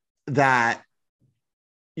that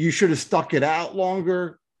you should have stuck it out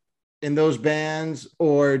longer in those bands,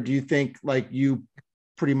 or do you think like you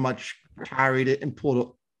pretty much carried it and pulled it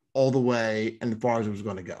all the way and as far as it was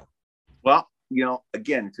going to go? Well,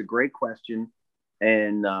 again, it's a great question.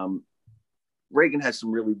 And Reagan has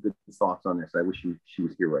some really good thoughts on this. I wish she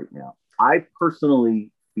was here right now. I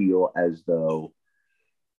personally feel as though,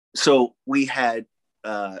 so we had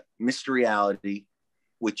Mr. Reality,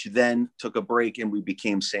 which then took a break and we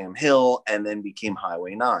became Sam Hill and then became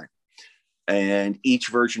Highway 9. And each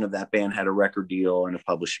version of that band had a record deal and a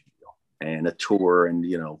publishing deal and a tour and,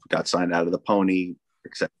 got signed out of the Pony,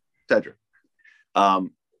 et cetera, et cetera.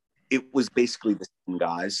 It was basically the same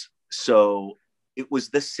guys. So it was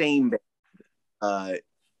the same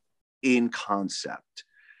in concept.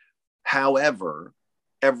 However,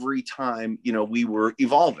 every time, we were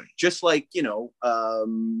evolving, just like,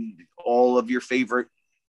 all of your favorite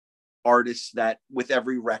artists, that with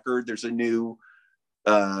every record, there's a new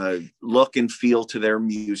look and feel to their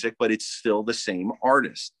music, but it's still the same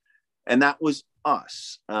artist. And that was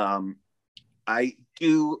us. I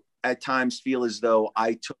do at times feel as though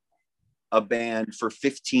I took a band for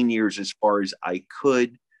 15 years as far as I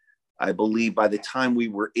could. I believe by the time we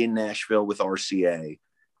were in Nashville with RCA,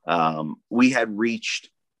 we had reached,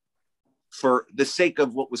 for the sake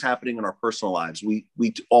of what was happening in our personal lives, we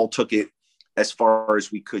all took it as far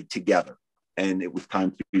as we could together. And it was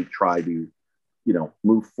time to try to, you know,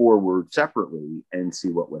 move forward separately and see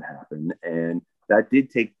what would happen. And that did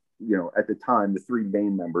take, you know, at the time, the three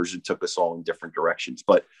main members, it took us all in different directions.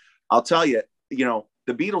 But I'll tell you, you know,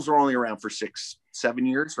 the Beatles were only around for 6-7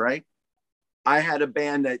 years, right? I had a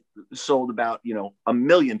band that sold about, you know,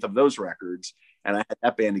 1/millionth of those records. And I had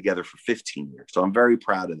that band together for 15 years. So I'm very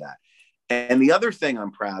proud of that. And the other thing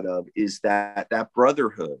I'm proud of is that that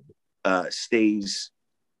brotherhood stays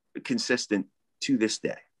consistent to this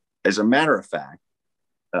day. As a matter of fact,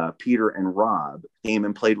 Peter and Rob came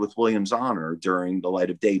and played with Williams Honor during the Light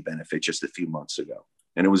of Day benefit just a few months ago.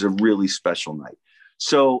 And it was a really special night.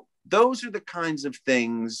 So those are the kinds of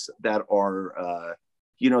things that are,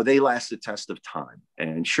 you know, they last the test of time.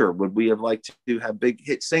 And sure, would we have liked to have big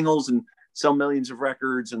hit singles and sell millions of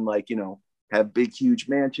records and, like, you know, have big, huge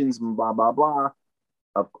mansions and blah, blah, blah?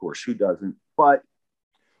 Of course, who doesn't? But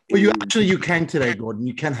well, you can today, Gordon.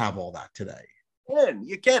 You can have all that today.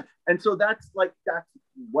 You can. And so that's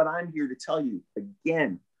what I'm here to tell you.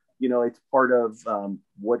 Again, you know, it's part of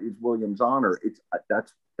what is Williams Honor. It's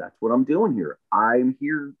that's what I'm doing here. I'm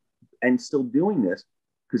here and still doing this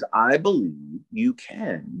because I believe you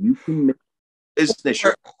can make business.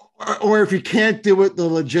 Or if you can't do it the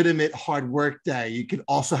legitimate hard work day, you can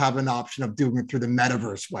also have an option of doing it through the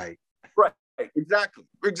metaverse way. Right. Exactly.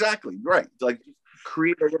 Right. Like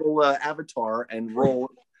create a little avatar and roll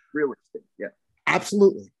real estate. Yeah.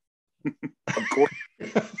 Absolutely. Of course.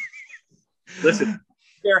 Listen,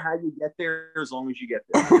 care how you get there as long as you get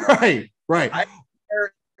there. Right.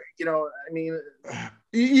 You know, I mean,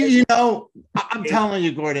 you know, I'm telling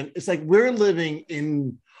you, Gordon, it's like we're living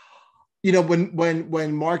in, you know,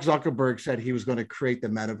 when Mark Zuckerberg said he was going to create the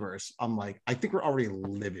metaverse, I'm like, I think we're already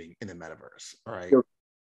living in the metaverse. All right.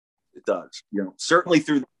 It does, you know, certainly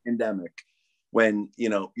through the pandemic when, you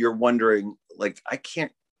know, you're wondering, like, I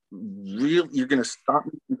can't really, you're going to stop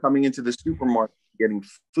me from coming into the supermarket getting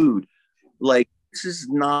food. Like, this is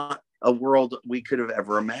not a world we could have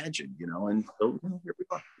ever imagined, you know, and so here we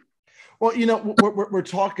are. Well, you know, we're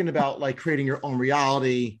talking about like creating your own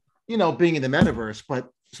reality, you know, being in the metaverse,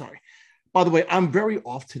 but sorry. By the way, I'm very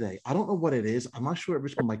off today. I don't know what it is. I'm not sure if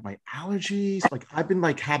it's from like my allergies. Like I've been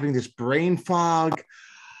like having this brain fog. Okay,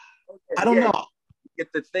 I don't know.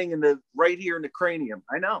 Get the thing right here in the cranium.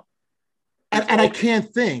 I know. And I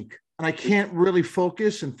can't think, and I can't really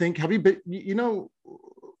focus and think. Have you been, you know,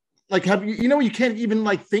 like, you can't even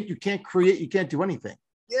like think, you can't create, you can't do anything.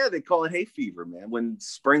 Yeah, they call it hay fever, man. When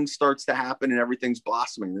spring starts to happen and everything's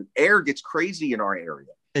blossoming, the air gets crazy in our area.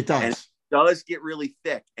 It does. And it does get really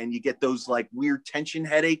thick, and you get those like weird tension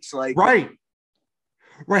headaches. Like right.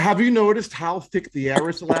 Have you noticed how thick the air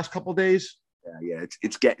is the last couple of days? Yeah.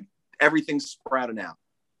 It's getting, everything's sprouting out.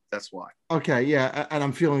 That's why. Okay, yeah, and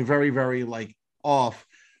I'm feeling very, very like off,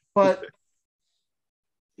 but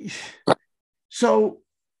so.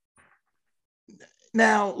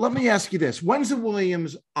 Now, let me ask you this. When's the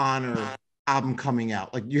Williams Honor album coming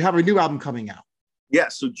out? Like, you have a new album coming out. Yeah,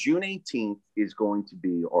 so June 18th is going to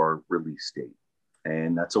be our release date.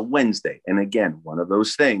 And that's a Wednesday. And again, one of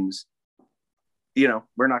those things, you know,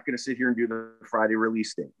 we're not going to sit here and do the Friday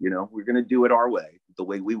release date. You know, we're going to do it our way, the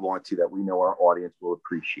way we want to, that we know our audience will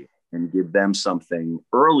appreciate, and give them something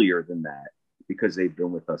earlier than that because they've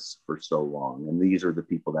been with us for so long. And these are the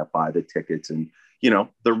people that buy the tickets and, you know,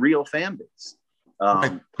 the real fan base.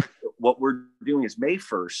 What we're doing is May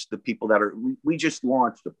 1st, the people that are, we just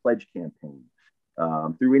launched a pledge campaign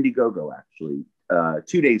through Indiegogo, actually,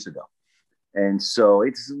 2 days ago. And so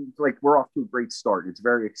it's like, we're off to a great start. It's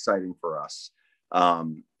very exciting for us.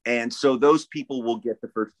 And so those people will get the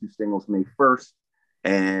first two singles May 1st.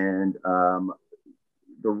 And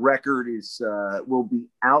the record will be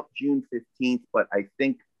out June 15th, but I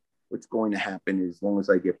think what's going to happen is, as long as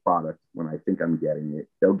I get product when I think I'm getting it,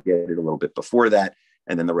 they'll get it a little bit before that.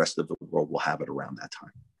 And then the rest of the world will have it around that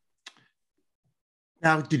time.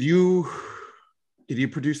 Now, did you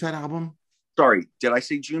produce that album? Sorry, did I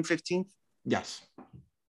say June 15th? Yes.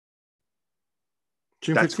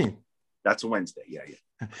 June 15th. That's a Wednesday. Yeah.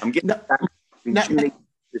 I'm getting back June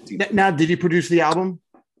 15th. Now, did you produce the album?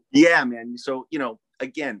 Yeah, man. So, you know,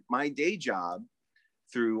 again, my day job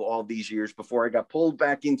through all these years before I got pulled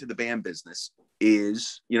back into the band business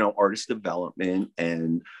is, you know, artist development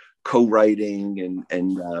and co-writing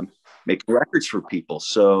and making records for people.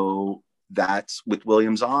 So that's with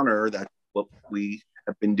Williams Honor. That's what we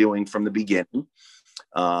have been doing from the beginning.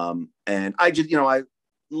 And I just, you know, I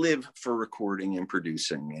live for recording and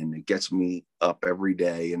producing, and it gets me up every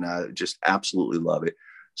day, and I just absolutely love it.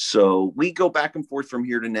 So we go back and forth from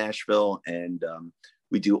here to Nashville, and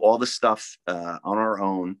we do all the stuff on our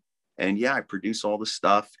own. And yeah, I produce all the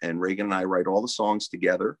stuff, and Reagan and I write all the songs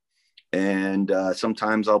together. And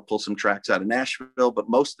sometimes I'll pull some tracks out of Nashville, but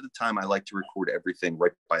most of the time I like to record everything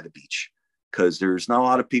right by the beach, because there's not a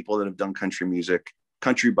lot of people that have done country music,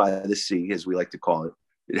 country by the sea, as we like to call it.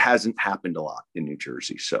 It hasn't happened a lot in New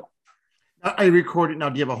Jersey. So I recorded. Now,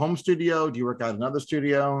 do you have a home studio? Do you work out another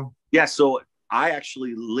studio? Yeah. So I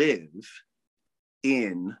actually live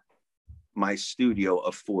in my studio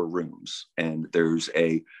of 4 rooms, and there's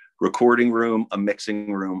a recording room, a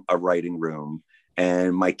mixing room, a writing room,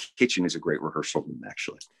 and my kitchen is a great rehearsal room,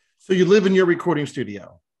 actually. So you live in your recording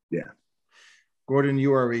studio? Yeah. Gordon,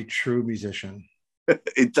 you are a true musician.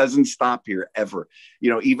 It doesn't stop here ever.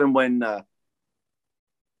 You know, even when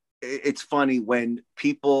it's funny when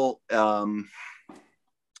people, I'm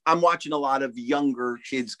watching a lot of younger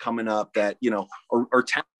kids coming up that, you know, are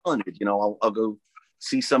talented. You know, I'll go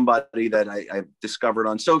see somebody that I've discovered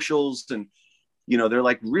on socials, and, you know, they're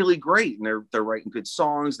like really great, and they're writing good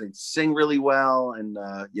songs. They sing really well. And,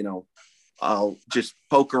 you know, I'll just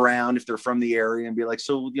poke around if they're from the area and be like,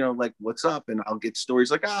 so, you know, like, what's up? And I'll get stories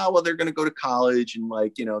like, well, they're going to go to college, and,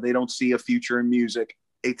 like, you know, they don't see a future in music.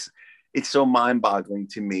 It's so mind boggling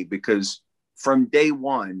to me, because from day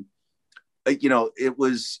one, you know, it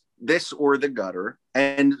was this or the gutter.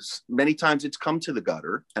 And many times it's come to the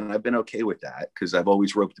gutter, and I've been okay with that, because I've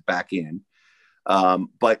always roped it back in.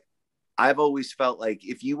 But I've always felt like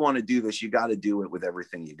if you want to do this, you got to do it with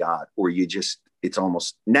everything you got, or it's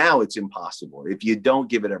almost, now it's impossible. If you don't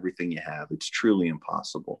give it everything you have, it's truly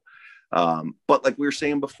impossible. But like we were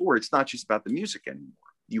saying before, it's not just about the music anymore.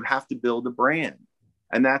 You have to build a brand.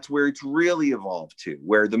 And that's where it's really evolved to,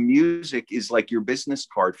 where the music is like your business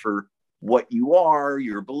card for what you are,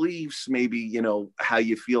 your beliefs, maybe, you know, how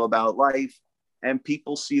you feel about life. And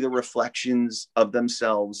people see the reflections of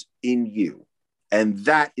themselves in you. And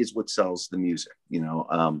that is what sells the music, you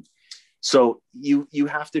know. So you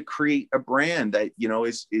have to create a brand that, you know,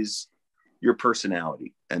 is your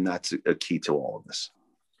personality. And that's a key to all of this.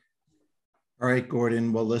 All right,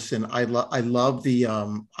 Gordon. Well, listen, I love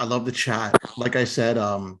the chat. Like I said,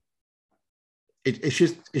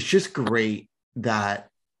 it's just great that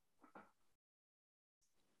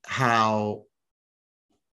how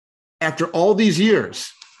after all these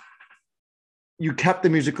years, you kept the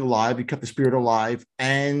music alive, you kept the spirit alive,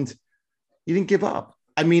 and you didn't give up.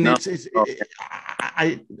 I mean, No. it's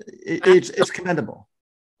commendable.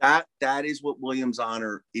 That is what Williams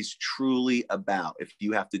Honor is truly about. If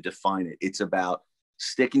you have to define it, it's about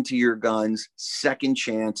sticking to your guns, second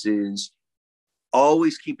chances,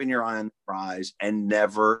 always keeping your eye on the prize, and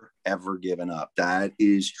never, ever giving up. That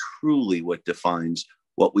is truly what defines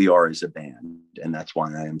what we are as a band. And that's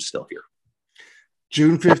why I am still here.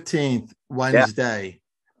 June 15th, Wednesday. Yeah.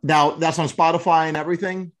 Now, that's on Spotify and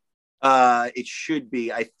everything? It should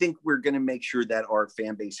be. I think we're going to make sure that our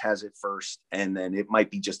fan base has it first, and then it might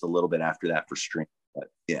be just a little bit after that for stream. But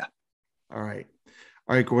yeah. All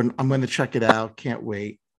right, Gordon. I'm going to check it out. Can't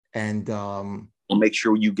wait. And we'll make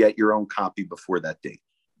sure you get your own copy before that date.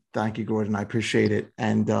 Thank you, Gordon. I appreciate it.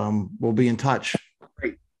 And we'll be in touch.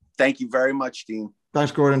 Great. Thank you very much, Dean.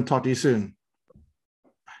 Thanks, Gordon. Talk to you soon.